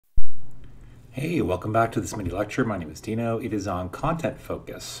Hey, welcome back to this mini lecture. My name is Dino. It is on content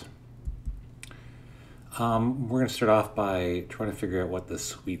focus. We're going to start off by trying to figure out what the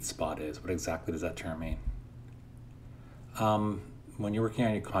sweet spot is. What exactly does that term mean? When you're working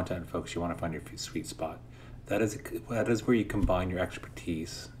on your content focus, you want to find your sweet spot. That is where you combine your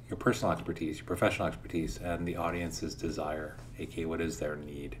expertise, your personal expertise, your professional expertise, and the audience's desire, aka what is their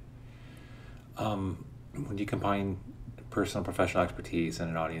need. When you combine personal professional expertise and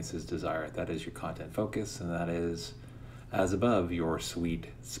an audience's desire, that is your content focus, and that is, as above, your sweet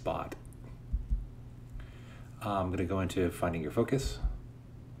spot. I'm going to go into finding your focus.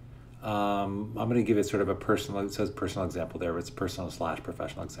 I'm going to give it sort of a personal, it says personal example there, but it's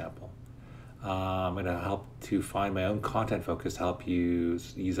personal/professional example. I'm going to help to find my own content focus to help you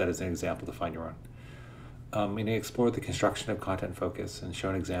use that as an example to find your own. I'm going to explore the construction of content focus and show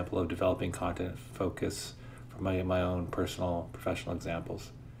an example of developing content focus from my own personal professional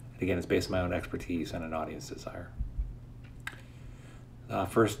examples. And again, it's based on my own expertise and an audience desire.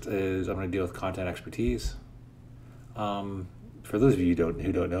 First is I'm going to deal with content expertise. For those of you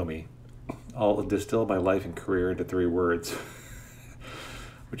who don't know me, I'll distill my life and career into 3 words,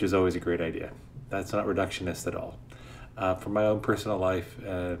 which is always a great idea. That's not reductionist at all. For my own personal life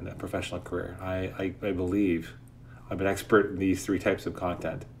and professional career, I believe I'm an expert in these 3 types of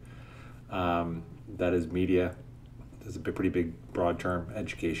content. That is media, that's a pretty big broad term,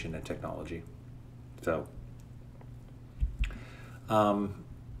 education, and technology. So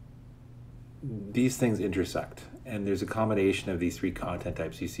these things intersect, and there's a combination of these 3 content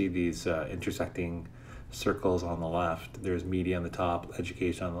types. You see these intersecting circles on the left. There's media on the top,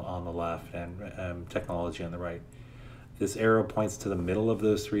 education on the left, and technology on the right. This arrow points to the middle of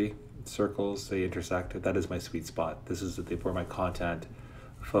those 3 circles. They intersect. That is my sweet spot. This is where my content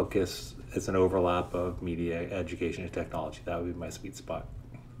focus is an overlap of media, education, and technology. That would be my sweet spot.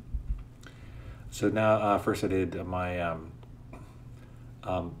 So now, first I did my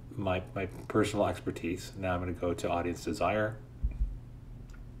my personal expertise. Now I'm going to go to audience desire.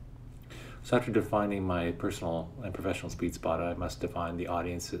 So after defining my personal and professional sweet spot, I must define the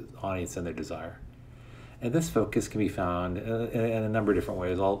audience and their desire. And this focus can be found in a number of different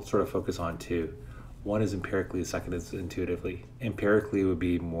ways. I'll sort of focus on 2. One is empirically, the second is intuitively. Empirically would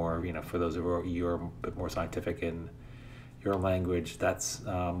be more, for those of you who are a bit more scientific in your language, that's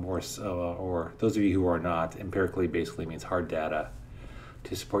more so, or those of you who are not, empirically basically means hard data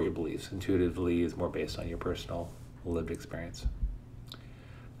to support your beliefs. Intuitively is more based on your personal lived experience.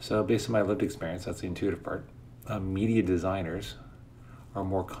 So based on my lived experience, that's the intuitive part. Media designers are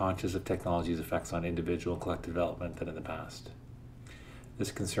more conscious of technology's effects on individual and collective development than in the past. This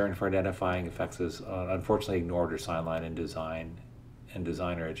concern for identifying effects is unfortunately ignored or sidelined in design and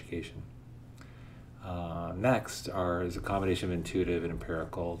designer education. Next is a combination of intuitive and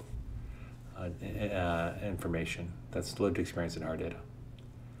empirical information. That's lived experience and hard data.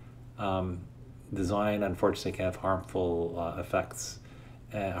 Design, unfortunately, can have harmful effects.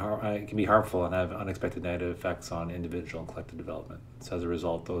 It can be harmful and have unexpected negative effects on individual and collective development. So as a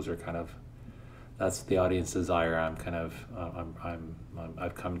result, those are that's the audience desire I've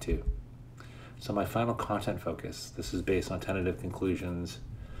come to. So my final content focus, this is based on tentative conclusions,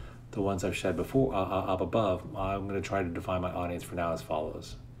 the ones I've shared before up above. I'm going to try to define my audience for now as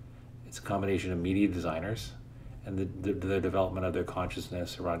follows. It's a combination of media designers and the development of their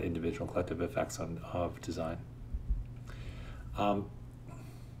consciousness around individual and collective effects of design.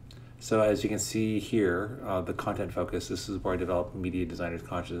 So as you can see here, the content focus, this is where I develop media designers'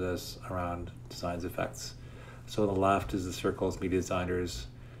 consciousness around design's effects. So on the left is the circles, media designers,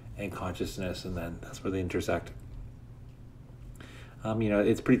 and consciousness, and then that's where they intersect.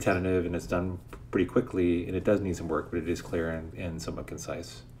 It's pretty tentative and it's done pretty quickly, and it does need some work, but it is clear and somewhat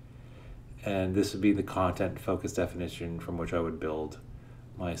concise. And this would be the content focus definition from which I would build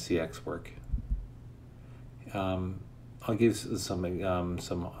my CX work. I'll give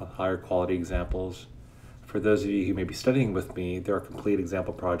some higher quality examples. For those of you who may be studying with me, there are complete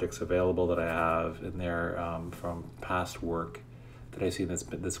example projects available that I have in there from past work that I've seen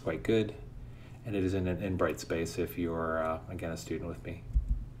that's quite good. And it is in Brightspace if you're, again, a student with me.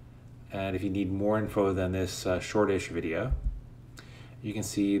 And if you need more info than this shortish video, you can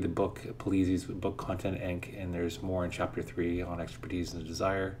see the book, Polizzi's book Content Inc., and there's more in chapter 3 on expertise and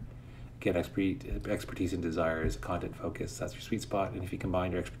desire. Again, expertise and desire is a content focus. That's your sweet spot. And if you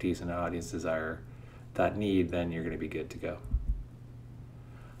combine your expertise and an audience desire, that need, then you're going to be good to go.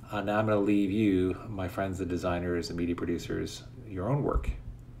 Now I'm going to leave you, my friends, the designers and media producers, your own work.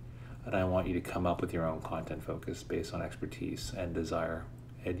 And I want you to come up with your own content focus based on expertise and desire.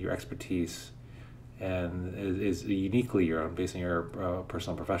 And your expertise is uniquely your own, based on your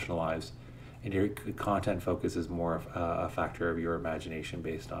personal and professional lives, and your content focus is more of a factor of your imagination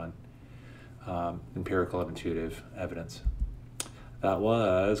based on empirical and intuitive evidence. That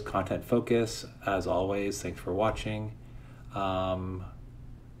was content focus. As always, thanks for watching. Do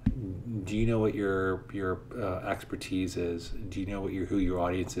you know what your expertise is? Do you know what who your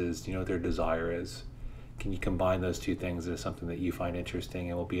audience is? Do you know what their desire is? Can you combine those two things into something that you find interesting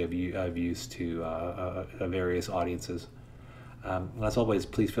and will be of use to various audiences? As always,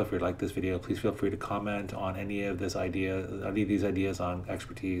 please feel free to like this video. Please feel free to comment on any of these ideas on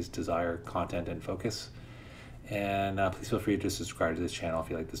expertise, desire, content, and focus. And please feel free to subscribe to this channel if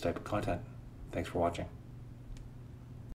you like this type of content. Thanks for watching.